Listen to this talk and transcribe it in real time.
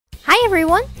Hi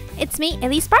everyone, it's me,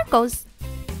 Ellie Sparkles.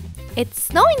 It's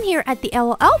snowing here at the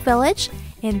LOL village,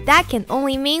 and that can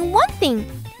only mean one thing.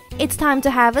 It's time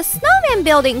to have a snowman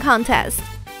building contest.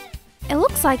 It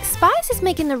looks like Spice is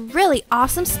making a really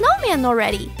awesome snowman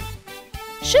already.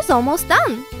 She's almost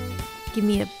done. Give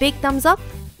me a big thumbs up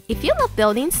if you love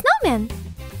building snowmen.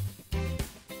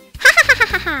 Ha ha ha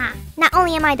ha ha! Not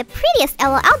only am I the prettiest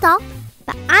LOL doll,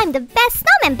 but I'm the best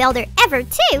snowman builder ever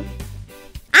too.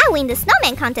 I win the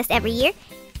snowman contest every year,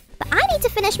 but I need to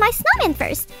finish my snowman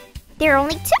first. There are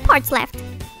only 2 parts left.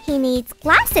 He needs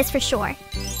glasses for sure.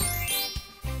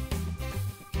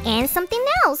 And something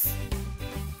else.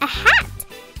 A hat.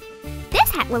 This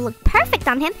hat will look perfect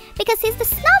on him because he's the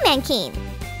snowman king.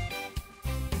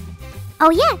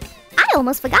 Oh yeah, I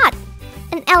almost forgot.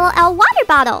 An LOL water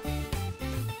bottle.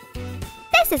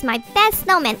 This is my best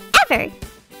snowman ever.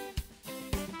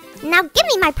 Now give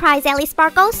me my prize, Ellie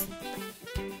Sparkles.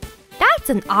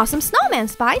 That's an awesome snowman,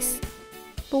 Spice.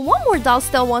 But one more doll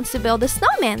still wants to build a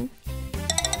snowman.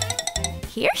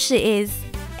 Here she is.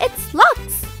 It's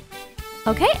Luxe.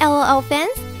 Okay, LOL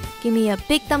fans, give me a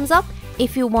big thumbs up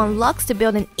if you want Luxe to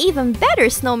build an even better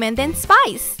snowman than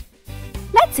Spice.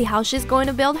 Let's see how she's going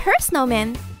to build her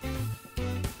snowman.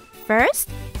 First,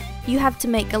 you have to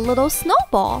make a little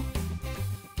snowball.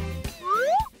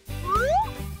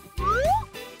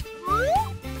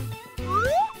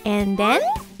 And then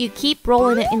you keep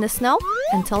rolling it in the snow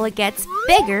until it gets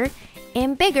bigger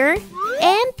and bigger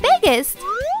and biggest.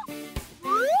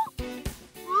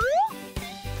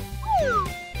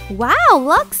 Wow,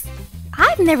 Luxe!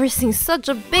 I've never seen such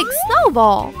a big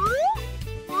snowball.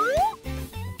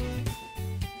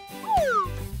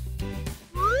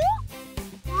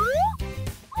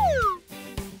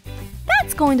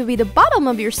 That's going to be the bottom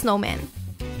of your snowman.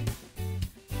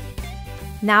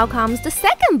 Now comes the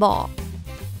second ball.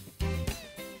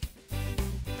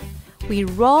 We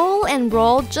roll and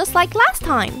roll just like last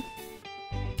time.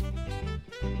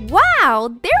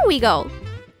 Wow, there we go.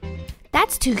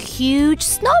 That's 2 huge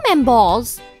snowman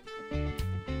balls.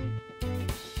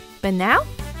 But now,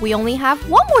 we only have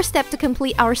one more step to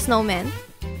complete our snowman.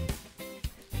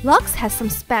 Luxe has some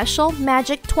special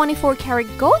magic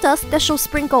 24-karat gold dust that she'll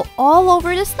sprinkle all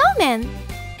over the snowman.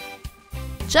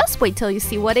 Just wait till you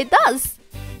see what it does.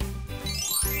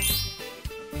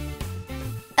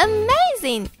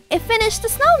 Amazing! It finished the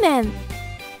snowman!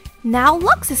 Now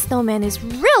Luxe's snowman is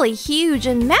really huge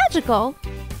and magical.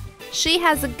 She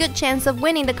has a good chance of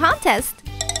winning the contest.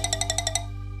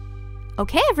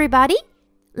 Okay, everybody,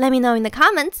 let me know in the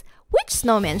comments which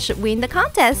snowman should win the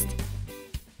contest.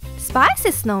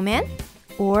 Spice's snowman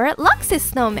or Luxe's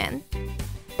snowman.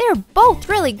 They're both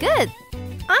really good.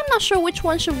 I'm not sure which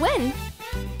one should win.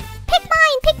 Pick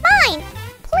mine! Pick mine!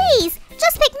 Please,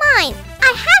 just pick mine!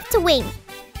 I have to win!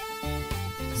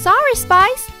 Sorry,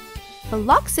 Spice, but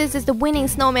Luxe's is the winning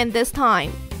snowman this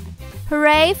time.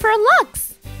 Hooray for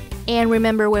Luxe! And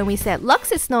remember when we said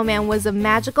Luxe's snowman was a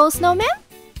magical snowman?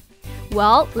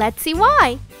 Well, let's see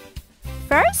why.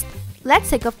 First, let's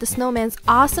take off the snowman's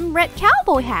awesome red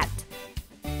cowboy hat.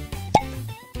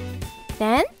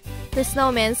 Then, the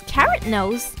snowman's carrot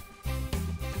nose,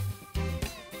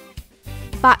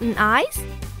 button eyes,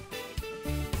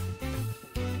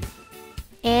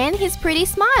 and his pretty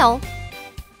smile.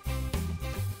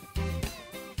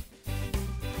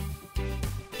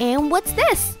 And what's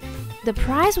this? The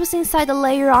prize was inside the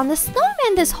layer on the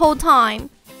snowman this whole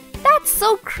time. That's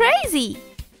so crazy!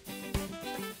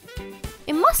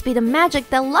 It must be the magic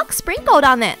that Luxe sprinkled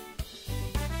on it.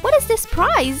 What is this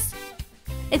prize?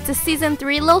 It's a Season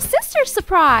 3 Little Sister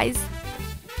surprise.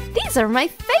 These are my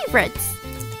favorites.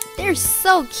 They're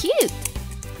so cute.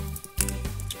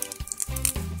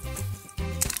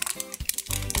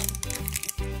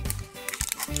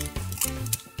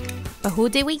 But who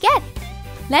did we get?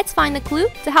 Let's find a clue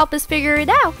to help us figure it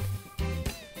out.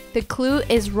 The clue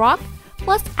is rock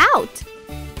plus out.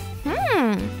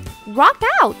 Rock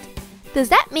out. Does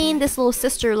that mean this little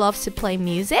sister loves to play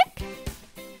music?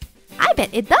 I bet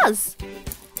it does.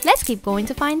 Let's keep going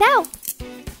to find out.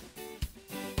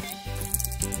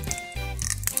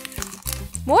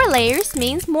 More layers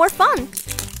means more fun.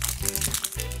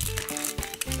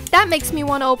 That makes me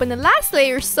want to open the last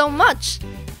layer so much.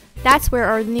 That's where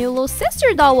our new little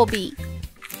sister doll will be.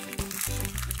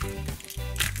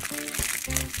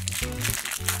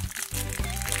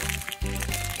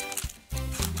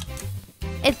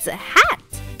 It's a hat!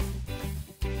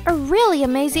 A really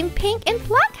amazing pink and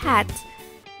black hat!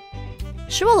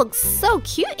 She will look so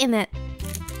cute in it!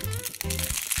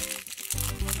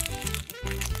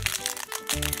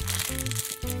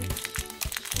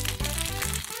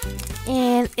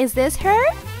 And is this her?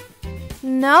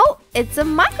 No, it's a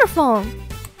microphone.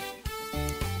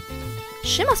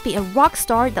 She must be a rock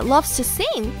star that loves to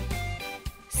sing.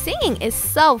 Singing is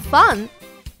so fun.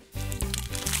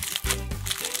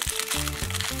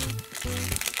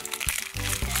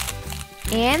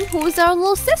 And who's our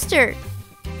little sister?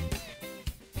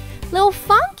 Little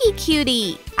funky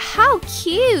cutie. How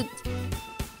cute.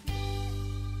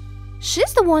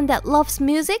 She's the one that loves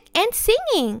music and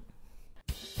singing.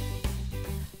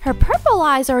 Her purple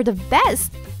eyes are the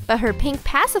best, but her pink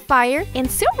pacifier and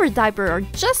silver diaper are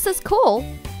just as cool.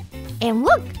 And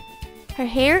look, her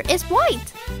hair is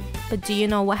white. But do you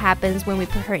know what happens when we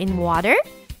put her in water?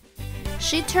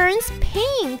 She turns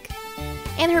pink,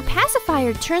 and her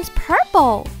pacifier turns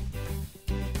purple.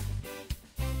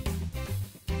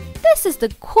 This is the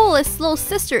coolest little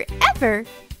sister ever.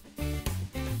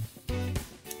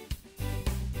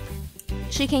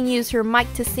 She can use her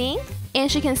mic to sing,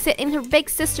 and she can sit in her big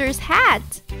sister's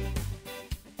hat.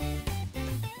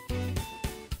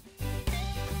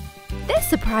 This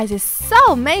surprise is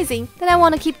so amazing that I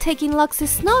want to keep taking Luxe's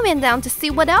snowman down to see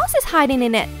what else is hiding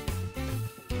in it.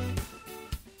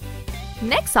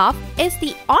 Next off is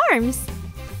the arms.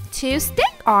 2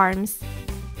 stick arms.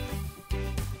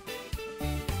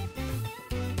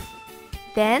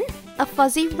 Then a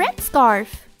fuzzy red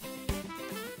scarf.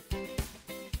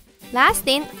 Last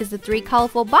thing is the 3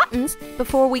 colorful buttons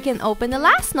before we can open the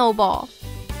last snowball.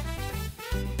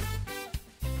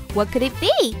 What could it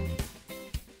be?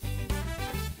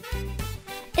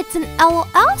 It's an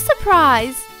LOL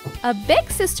surprise! A big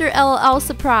sister LOL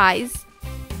surprise!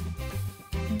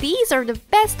 These are the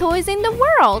best toys in the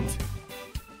world!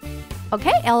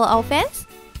 Okay, LOL fans,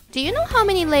 do you know how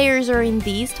many layers are in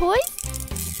these toys?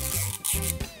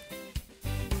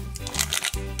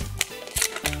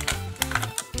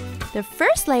 The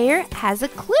first layer has a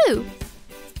clue.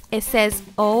 It says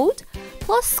old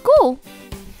plus school.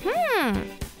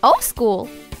 Old school.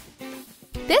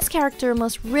 This character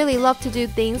must really love to do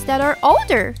things that are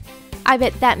older. I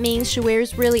bet that means she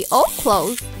wears really old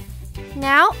clothes.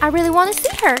 Now I really want to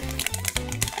see her.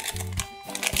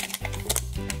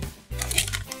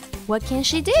 What can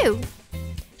she do?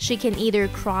 She can either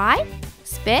cry,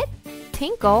 spit,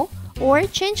 tinkle, or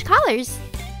change colors.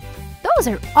 Those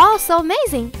are all so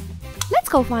amazing. Let's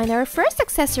go find our first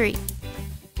accessory.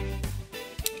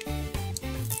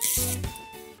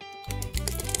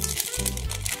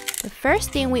 The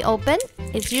first thing we open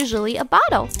is usually a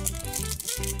bottle.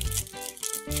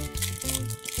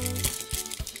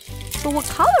 But what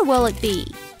color will it be?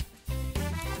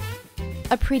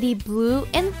 A pretty blue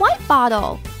and white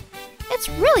bottle. It's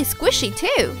really squishy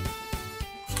too.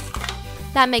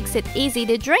 That makes it easy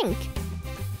to drink.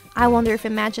 I wonder if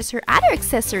it matches her other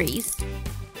accessories.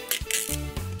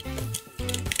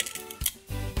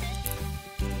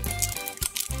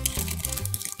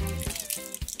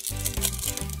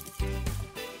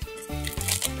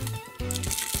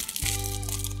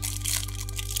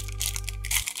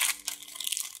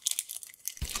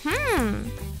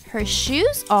 Her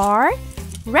shoes are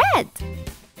red.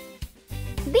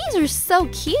 These are so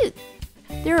cute.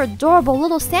 They're adorable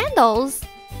little sandals.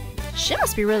 She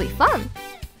must be really fun.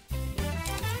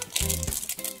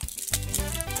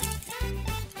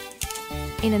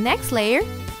 In the next layer,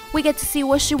 we get to see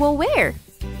what she will wear.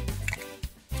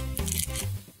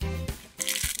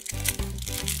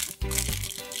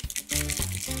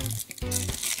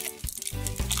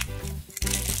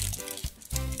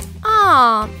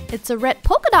 It's a red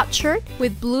polka dot shirt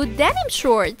with blue denim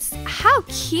shorts. How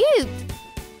cute!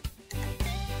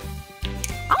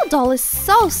 Our doll is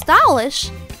so stylish.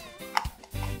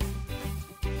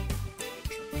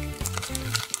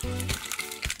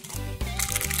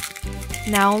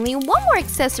 Now only one more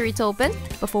accessory to open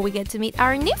before we get to meet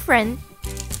our new friend.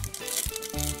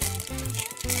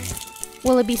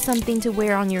 Will it be something to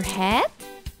wear on your head?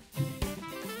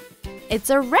 It's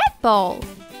a red bowl.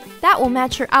 That will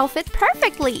match her outfit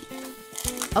perfectly.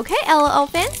 Okay, LOL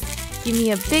fans, give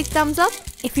me a big thumbs up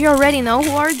if you already know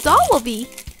who our doll will be.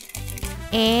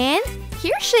 And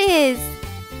here she is.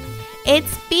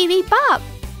 It's Bibi Bop.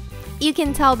 You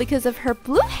can tell because of her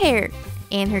blue hair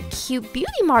and her cute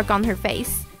beauty mark on her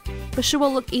face. But she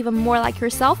will look even more like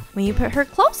herself when you put her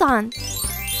clothes on.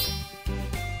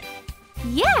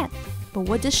 Yeah, but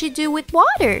what does she do with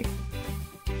water?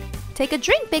 Take a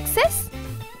drink, big sis.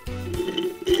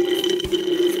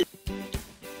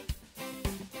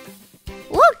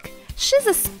 Look, she's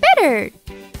a spitter.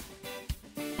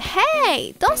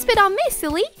 Hey, don't spit on me,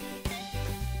 silly.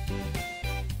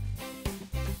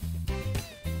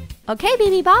 Okay,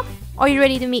 Bibi Bop, are you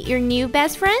ready to meet your new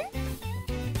best friend?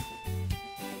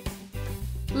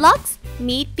 Luxe,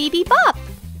 meet Bibi Bop.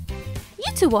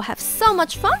 two will have so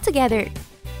much fun together.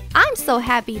 I'm so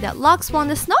happy that Luxe won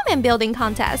the snowman building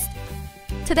contest.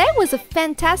 Today was a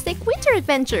fantastic winter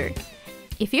adventure.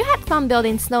 If you had fun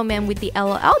building snowman with the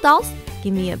LOL dolls,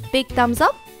 give me a big thumbs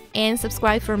up and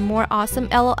subscribe for more awesome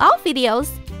LOL videos.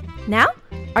 Now,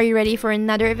 are you ready for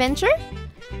another adventure?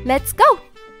 Let's go!